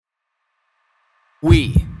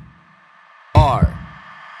We are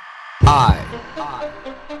I.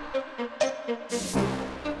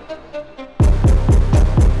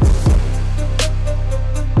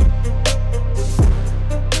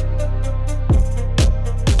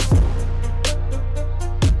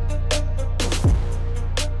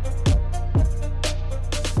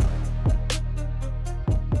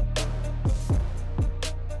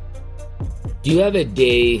 Do you have a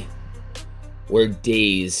day or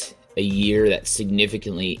days a year that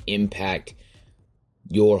significantly impact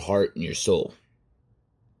your heart and your soul?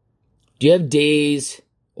 Do you have days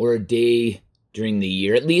or a day during the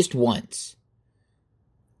year, at least once,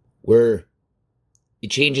 where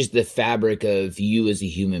it changes the fabric of you as a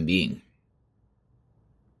human being?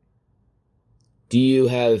 Do you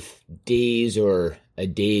have days or a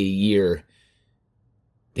day a year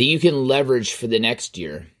that you can leverage for the next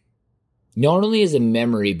year? Not only as a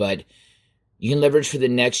memory, but you can leverage for the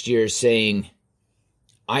next year saying,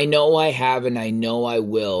 I know I have and I know I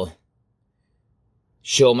will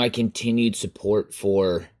show my continued support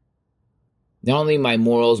for not only my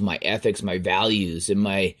morals, my ethics, my values, and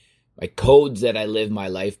my codes that I live my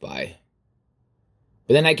life by,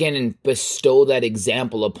 but then I can bestow that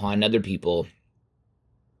example upon other people,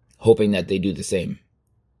 hoping that they do the same.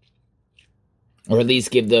 Or at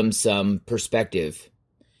least give them some perspective,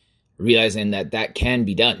 realizing that that can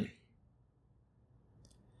be done.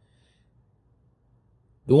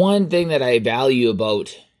 The one thing that I value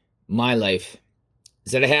about my life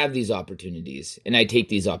is that I have these opportunities and I take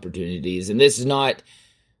these opportunities. And this is not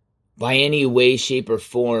by any way, shape, or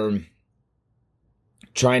form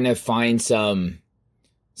trying to find some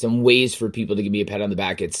ways for people to give me a pat on the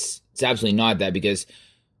back. It's absolutely not that, because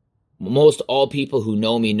most all people who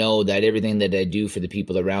know me know that everything that I do for the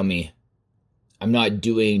people around me, I'm not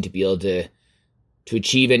doing to be able to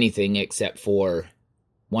achieve anything except for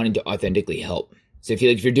wanting to authentically help. So if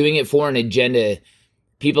you're doing it for an agenda,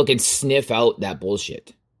 people can sniff out that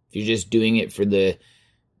bullshit. If you're just doing it for the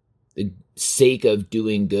sake of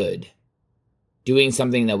doing good, doing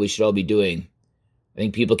something that we should all be doing, I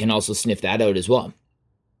think people can also sniff that out as well.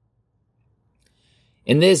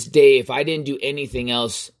 In this day, if I didn't do anything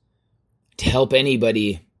else to help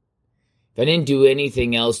anybody, if I didn't do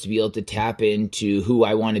anything else to be able to tap into who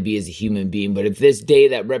I want to be as a human being, but if this day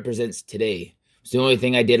that represents today was the only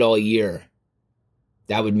thing I did all year,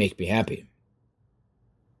 that would make me happy.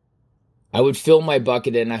 I would fill my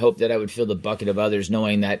bucket, and I hope that I would fill the bucket of others,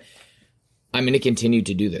 knowing that I'm going to continue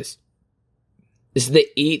to do this. This is the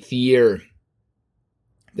 8th year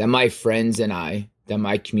that my friends and I, that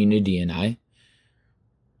my community and I,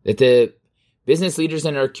 that the business leaders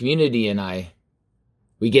in our community and I,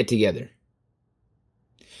 we get together.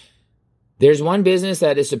 There's one business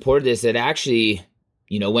that has supported this that actually,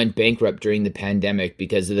 went bankrupt during the pandemic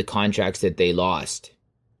because of the contracts that they lost.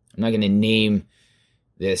 I'm not going to name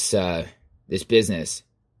this business,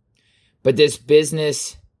 but this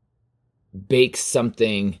business bakes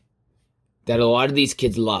something that a lot of these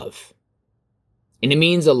kids love, and it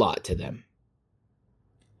means a lot to them.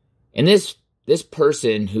 And this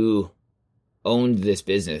person who owned this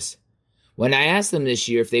business, when I asked them this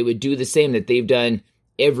year if they would do the same that they've done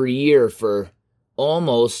every year for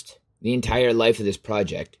almost the entire life of this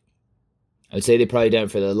project, I would say they probably done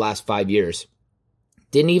it for the last 5 years.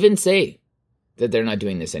 Didn't even say that they're not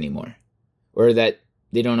doing this anymore, or that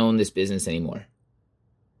they don't own this business anymore.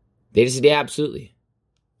 They just said, yeah, absolutely.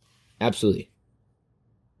 Absolutely.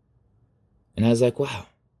 And I was like, wow.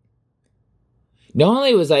 Not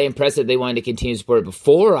only was I impressed that they wanted to continue to support it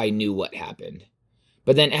before I knew what happened,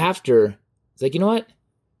 but then after, it's like, you know what?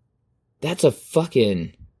 That's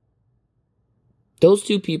those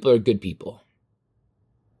two people are good people.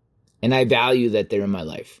 And I value that they're in my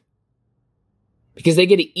life. Because they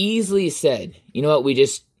could have easily said, you know what,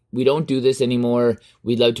 we don't do this anymore.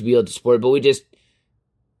 We'd love to be able to support it,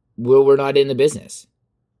 but we're not in the business.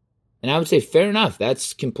 And I would say, fair enough.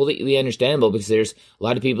 That's completely understandable, because there's a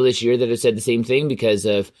lot of people this year that have said the same thing because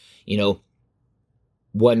of,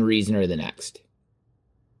 one reason or the next.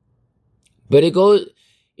 But it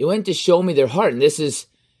went to show me their heart. And this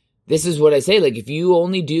is what I say. Like, if you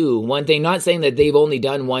only do one thing, not saying that they've only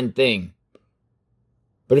done one thing,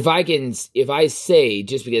 but if I say,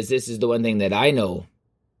 just because this is the one thing that I know,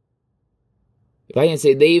 if I can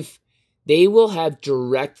say they will have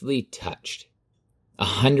directly touched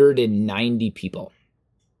 190 people.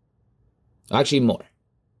 Actually more.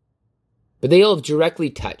 But they will have directly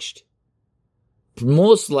touched,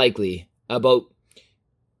 most likely, about,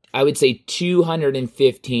 I would say,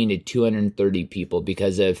 215 to 230 people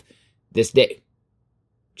because of this day.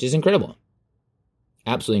 Which is incredible.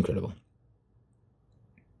 Absolutely incredible.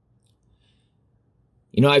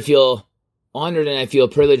 I feel honored and I feel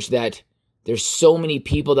privileged that there's so many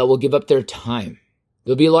people that will give up their time.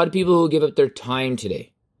 There'll be a lot of people who will give up their time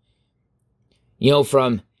today.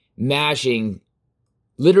 From mashing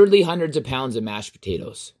literally hundreds of pounds of mashed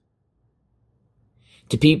potatoes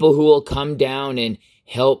to people who will come down and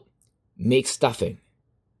help make stuffing,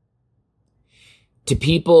 to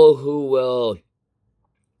people who will,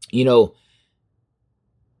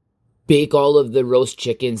 bake all of the roast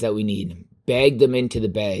chickens that we need, bag them into the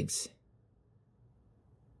bags.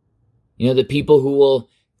 The people who will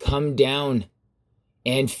come down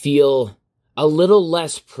and feel a little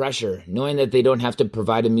less pressure, knowing that they don't have to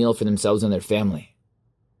provide a meal for themselves and their family.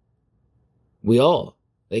 We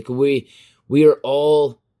are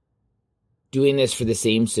all doing this for the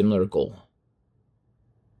same similar goal.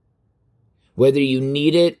 Whether you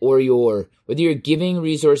need it or whether you're giving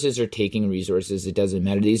resources or taking resources, it doesn't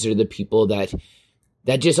matter. These are the people that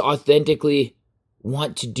just authentically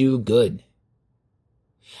want to do good.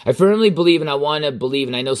 I firmly believe, and I want to believe,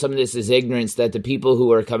 and I know some of this is ignorance, that the people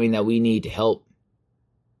who are coming that we need to help,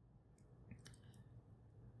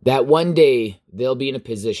 that one day they'll be in a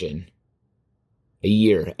position,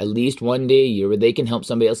 at least one day a year, where they can help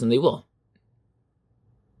somebody else, and they will.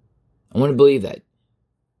 I want to believe that.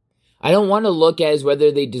 I don't want to look as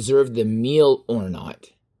whether they deserve the meal or not.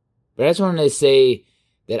 But I just want to say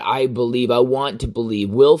that I want to believe,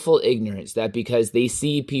 willful ignorance, that because they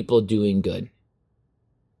see people doing good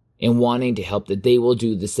and wanting to help, that they will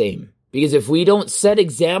do the same. Because if we don't set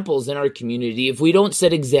examples in our community, if we don't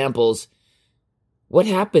set examples, what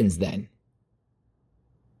happens then?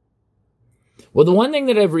 Well, the one thing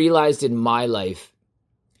that I've realized in my life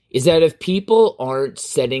is that if people aren't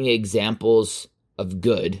setting examples of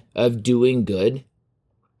good, of doing good,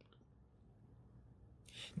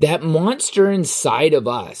 that monster inside of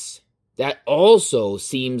us, that also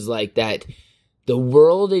seems like that the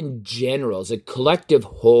world in general, as a collective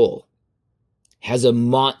whole, has a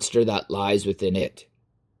monster that lies within it.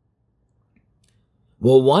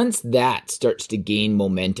 Well, once that starts to gain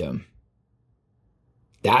momentum,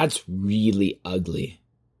 that's really ugly.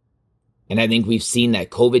 And I think we've seen that.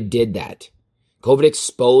 COVID did that. COVID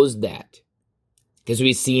exposed that. Because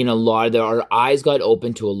we've seen our eyes got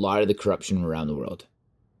open to a lot of the corruption around the world.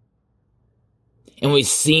 And we've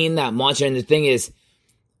seen that monster. And the thing is,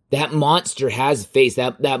 that monster has a face.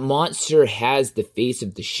 That monster has the face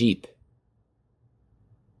of the sheep.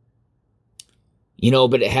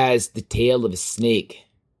 But it has the tail of a snake.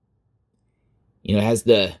 It has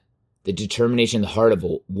the determination, the heart of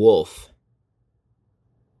a wolf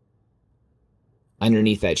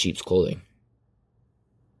underneath that sheep's clothing.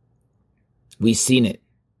 We've seen it.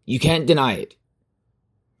 You can't deny it.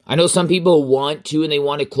 I know some people want to, and they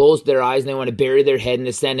want to close their eyes, and they want to bury their head in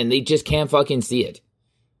the sand, and they just can't fucking see it.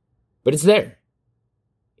 But it's there.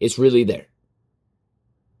 It's really there.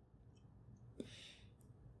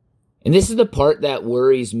 And this is the part that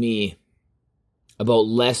worries me about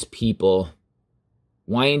less people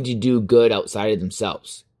wanting to do good outside of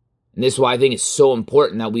themselves. And this is why I think it's so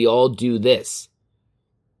important that we all do this.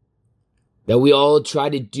 That we all try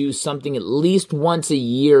to do something at least once a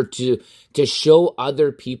year to show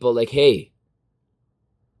other people, like, hey,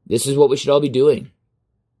 this is what we should all be doing.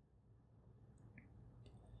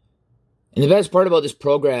 And the best part about this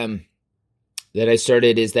program that I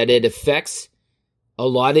started is that it affects a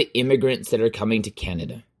lot of immigrants that are coming to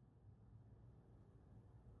Canada.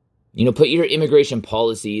 Put your immigration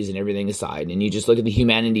policies and everything aside, and you just look at the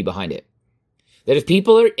humanity behind it. That if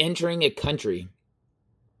people are entering a country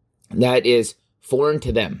that is foreign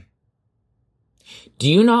to them, do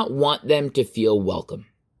you not want them to feel welcome?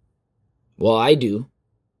 Well, I do.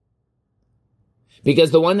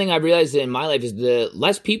 Because the one thing I've realized in my life is the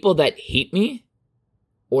less people that hate me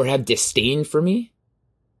or have disdain for me,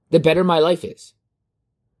 the better my life is.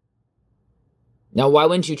 Now, why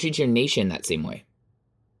wouldn't you treat your nation that same way?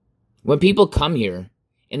 When people come here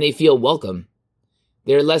and they feel welcome,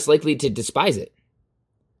 they're less likely to despise it.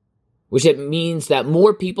 Which it means that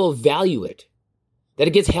more people value it. That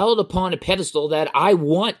it gets held upon a pedestal that I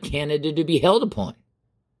want Canada to be held upon.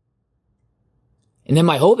 And then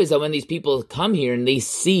my hope is that when these people come here and they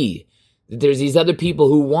see that there's these other people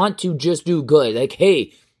who want to just do good, like,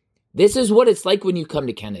 hey, this is what it's like when you come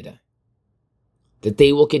to Canada, that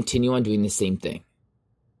they will continue on doing the same thing.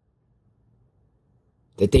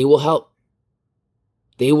 That they will help.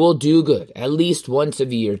 They will do good at least once a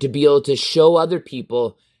year to be able to show other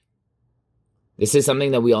people this is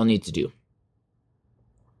something that we all need to do.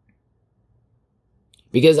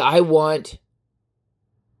 Because I want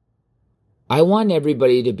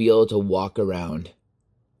everybody to be able to walk around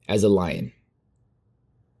as a lion.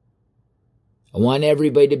 I want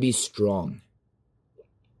everybody to be strong.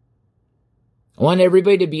 I want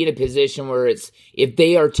everybody to be in a position where if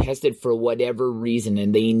they are tested for whatever reason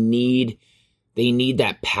and they need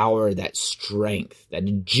that power, that strength, that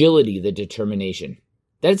agility, the determination,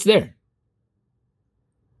 that it's there.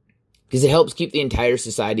 Because it helps keep the entire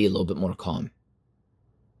society a little bit more calm.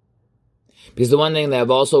 Because the one thing that I've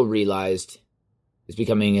also realized is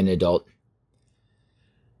becoming an adult,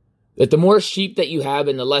 that the more sheep that you have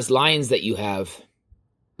and the less lions that you have,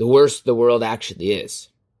 the worse the world actually is.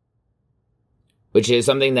 Which is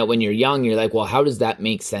something that when you're young, you're like, well, how does that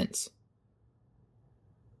make sense?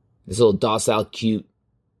 This little docile, cute,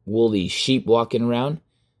 woolly sheep walking around,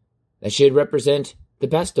 that should represent the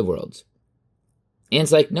best of worlds. And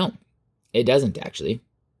it's like, no, it doesn't actually.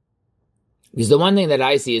 Because the one thing that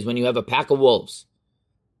I see is when you have a pack of wolves,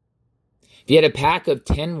 if you had a pack of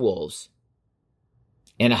 10 wolves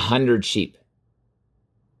and 100 sheep,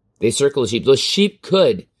 they circle the sheep. Those sheep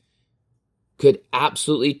could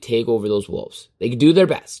absolutely take over those wolves. They could do their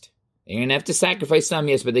best. They're going to have to sacrifice some,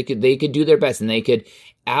 yes, but they could do their best, and they could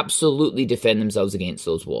absolutely defend themselves against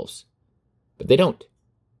those wolves. But they don't.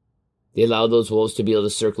 They allow those wolves to be able to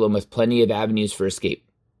circle them with plenty of avenues for escape.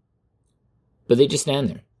 But they just stand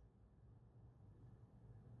there.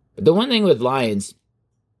 But the one thing with lions,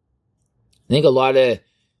 I think a lot of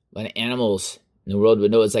animals in the world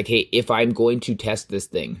would know, it's like, hey, if I'm going to test this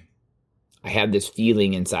thing, I have this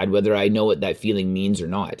feeling inside, whether I know what that feeling means or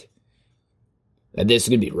not, that this is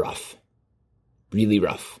going to be rough. Really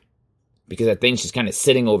rough. Because that thing's just kind of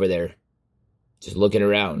sitting over there, just looking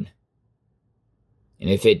around. And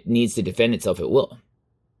if it needs to defend itself, it will.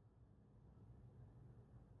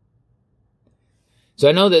 So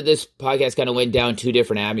I know that this podcast kind of went down two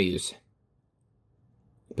different avenues.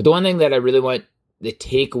 But the one thing that I really want the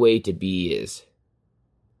takeaway to be is,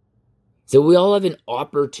 so we all have an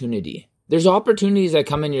opportunity. There's opportunities that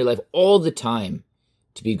come in your life all the time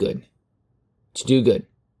to be good, to do good.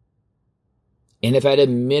 And if at a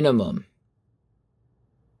minimum,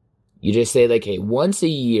 you just say like, hey, once a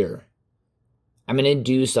year, I'm going to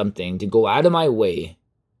do something to go out of my way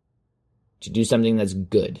to do something that's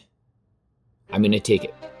good. I'm going to take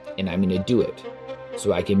it and I'm going to do it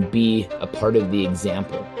so I can be a part of the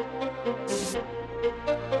example.